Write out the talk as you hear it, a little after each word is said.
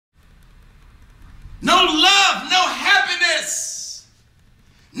no love, no happiness,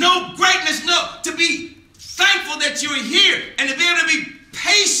 no greatness, no, to be thankful that you're here and to be able to be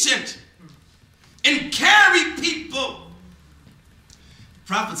patient and carry people.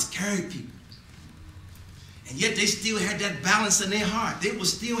 Prophets carried people. And yet they still had that balance in their heart. They were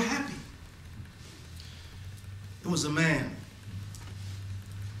still happy. There was a man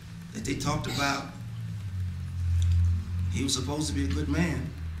that they talked about. He was supposed to be a good man.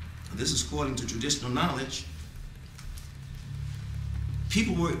 This is according to traditional knowledge.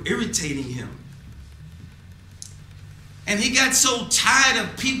 People were irritating him. And he got so tired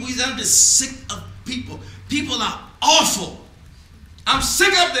of people. He's just sick of people. People are awful. I'm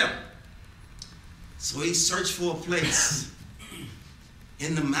sick of them. So he searched for a place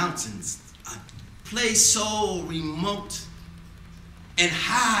in the mountains, a place so remote and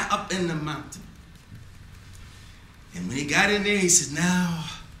high up in the mountain. And when he got in there, he said, now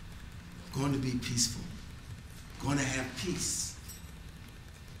I'm going to be peaceful. I'm going to have peace.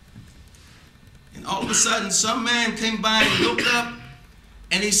 And all of a sudden, some man came by and looked up,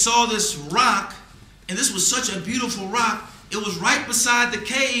 and he saw this rock, and this was such a beautiful rock. It was right beside the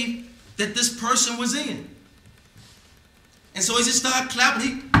cave that this person was in. And so he just started clapping.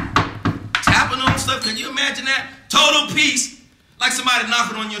 He tapping on stuff. Can you imagine that? Total peace. Like somebody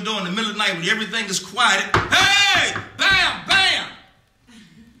knocking on your door in the middle of the night when everything is quiet. Hey! Bam! Bam!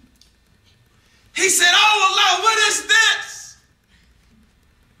 He said, oh Allah, what is this?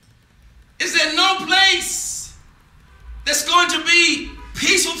 Is there no place that's going to be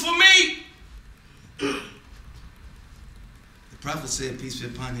peaceful for me? The prophet said, peace be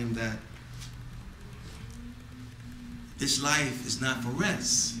upon him, that this life is not for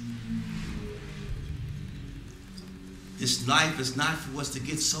rest. This life is not for us to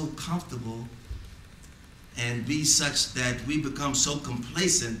get so comfortable and be such that we become so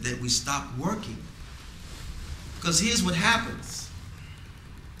complacent that we stop working. Because here's what happens.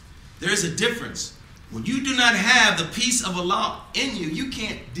 There is a difference. When you do not have the peace of Allah in you, you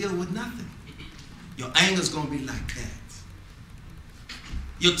can't deal with nothing. Your anger is going to be like that.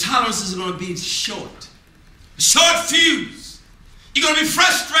 Your tolerance is going to be short. Short fuse. You're going to be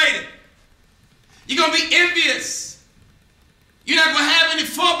frustrated. You're going to be envious. You're not going to have any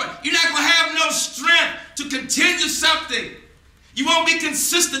forward. You're not going to have no strength to continue something. You won't be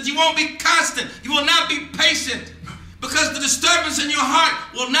consistent. You won't be constant. You will not be patient because the disturbance in your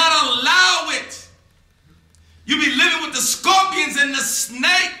heart will not allow it. You'll be living with the scorpions and the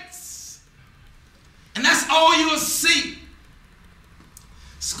snakes. And that's all you will see.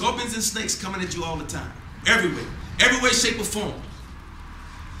 Scorpions and snakes coming at you all the time. Everywhere. Every way, shape, or form.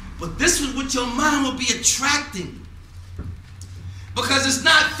 But this is what your mind will be attracting. Because it's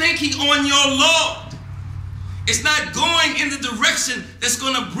not thinking on your Lord. It's not going in the direction that's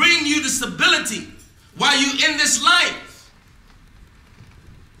going to bring you the stability while you're in this life.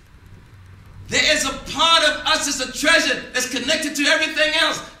 There is a part of us that's a treasure that's connected to everything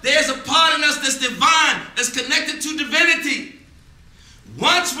else. There's a part in us that's divine, that's connected to divinity.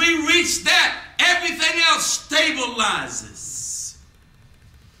 Once we reach that, everything else stabilizes.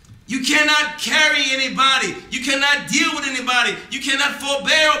 You cannot carry anybody. You cannot deal with anybody. You cannot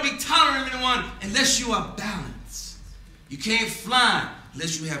forbear or be tolerant of anyone unless you are balanced. You can't fly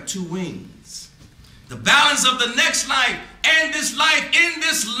unless you have two wings. The balance of the next life and this life in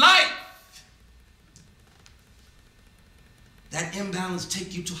this life. That imbalance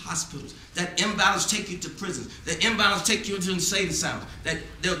take you to hospitals. That imbalance take you to prisons. That imbalance take you into insane asylums.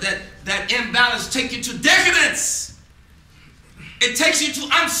 That imbalance take you to decadence. It takes you to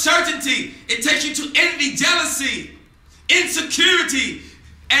uncertainty. It takes you to envy, jealousy, insecurity,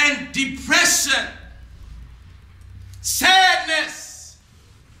 and depression. Sadness.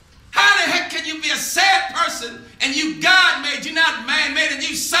 How the heck can you be a sad person and you God made, you're not man made, and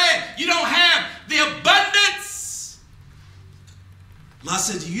you sad? You don't have the abundance. Allah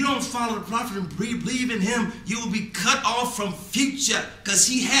said, you don't follow the prophet and believe in him, you will be cut off from future because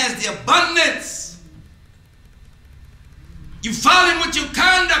he has the abundance. You follow him with your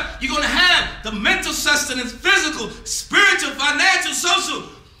conduct, you're going to have the mental sustenance, physical, spiritual, financial, social,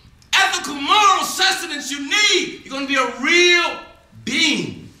 ethical, moral sustenance you need. You're going to be a real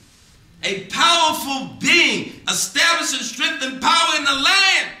being, a powerful being, establishing strength and power in the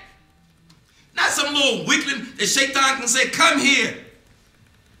land. Not some little weakling that Shaitan can say, come here.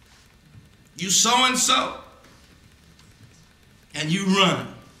 You so-and-so, and you run.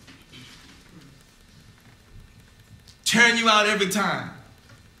 Turn you out every time.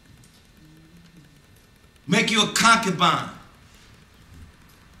 Make you a concubine.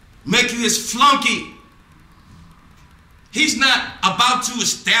 Make you his flunky. He's not about to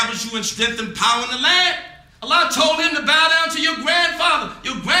establish you in strength and power in the land. Allah told him to bow down to your grandfather,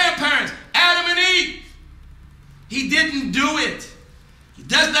 your grandparents, Adam and Eve. He didn't do it. He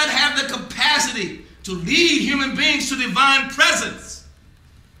does not have the capacity to lead human beings to divine presence.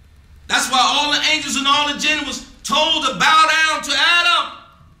 That's why all the angels and all the jinn was told to bow down to Adam.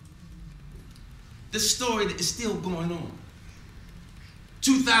 This story is still going on.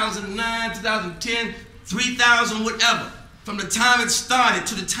 2009, 2010, 3000, whatever. From the time it started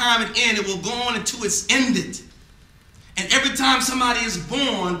to the time it ended, it will go on until it's ended. And every time somebody is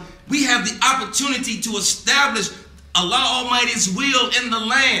born, we have the opportunity to establish Allah Almighty's will in the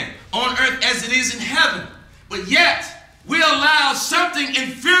land, on earth as it is in heaven. But yet, we allow something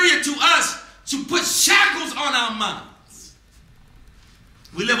inferior to us to put shackles on our minds.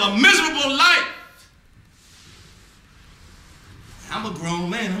 We live a miserable life. I'm a grown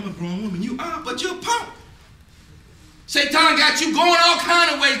man, I'm a grown woman. You are, but you're a punk. Satan got you going all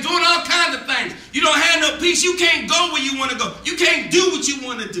kind of ways, doing all kinds of things. You don't have no peace. You can't go where you want to go. You can't do what you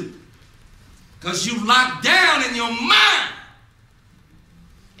want to do. Because you locked down in your mind.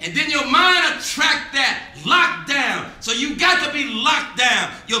 And then your mind attract that lockdown. So you got to be locked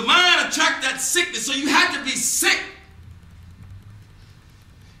down. Your mind attract that sickness, so you have to be sick.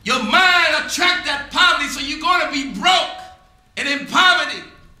 Your mind attract that poverty, so you're going to be broke and in poverty.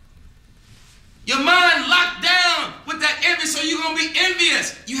 Your mind locked down with that envy, so you're going to be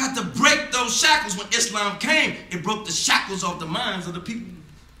envious. You have to break those shackles. When Islam came, it broke the shackles off the minds of the people.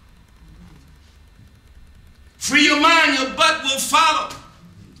 Free your mind, your butt will follow.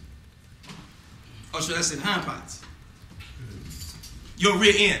 Or should I say hind parts? Your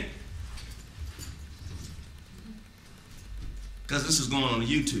rear end. Because this is going on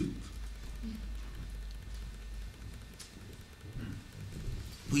YouTube.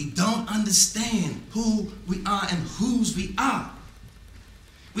 We don't understand who we are and whose we are.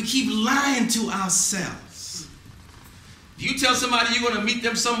 We keep lying to ourselves. If you tell somebody you're going to meet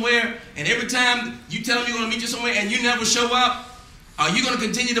them somewhere, and every time you tell them you're going to meet you somewhere and you never show up, are you going to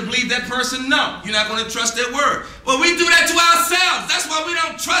continue to believe that person? No. You're not going to trust their word. Well, we do that to ourselves. That's why we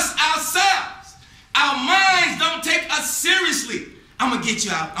don't trust ourselves. Our minds don't take us seriously. I'm going to get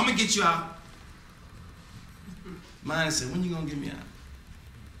you out. I'm going to get you out. Mind said, when you going to get me out?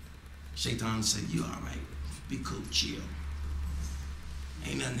 Shaitan said, you all right. Be cool, chill.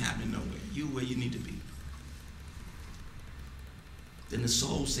 Ain't nothing happening nowhere. You where you need to be. Then the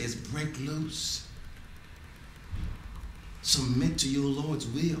soul says, break loose. Submit to your Lord's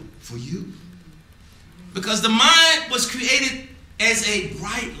will for you. Because the mind was created as a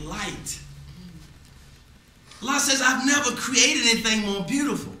bright light. Allah says, I've never created anything more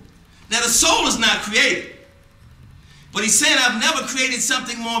beautiful. Now the soul is not created. But he said, I've never created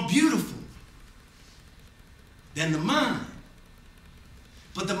something more beautiful than the mind.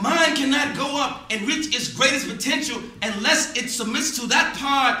 But the mind cannot go up and reach its greatest potential unless it submits to that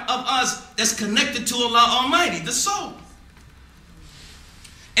part of us that's connected to Allah Almighty, the soul.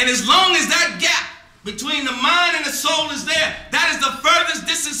 And as long as that gap between the mind and the soul is there, that is the furthest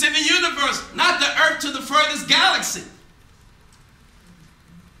distance in the universe, not the earth to the furthest galaxy.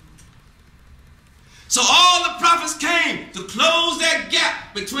 So all the prophets came to close that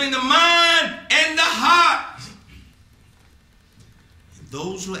gap between the mind and the heart. And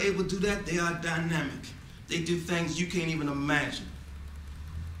those who are able to do that, they are dynamic. They do things you can't even imagine.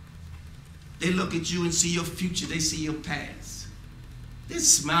 They look at you and see your future. They see your past. They're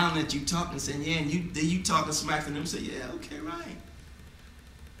smiling at you, talking, saying, yeah, and you talking smack to them and say, yeah, okay, right.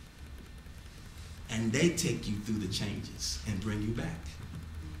 And they take you through the changes and bring you back.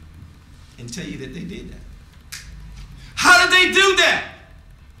 And tell you that they did that. How did they do that?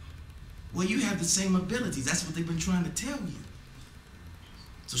 Well, you have the same abilities. That's what they've been trying to tell you.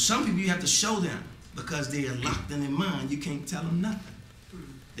 So some people you have to show them because they are locked in their mind. You can't tell them nothing.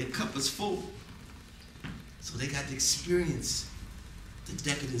 Their cup is full. So they got to experience the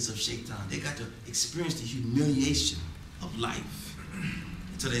decadence of Shaitan. They got to experience the humiliation of life.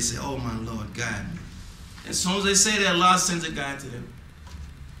 Until they say, oh my Lord, guide me. As soon as they say that, Allah sends a guide to them.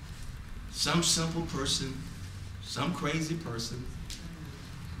 Some simple person, some crazy person,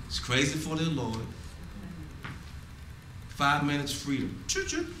 is crazy for their Lord. 5 minutes freedom.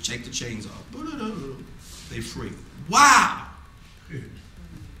 Take the chains off. They free. Wow!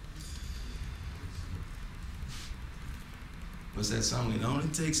 What's that song? It only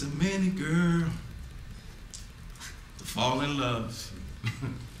takes a minute, girl, to fall in love.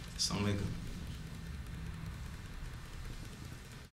 Assalamu alaikum.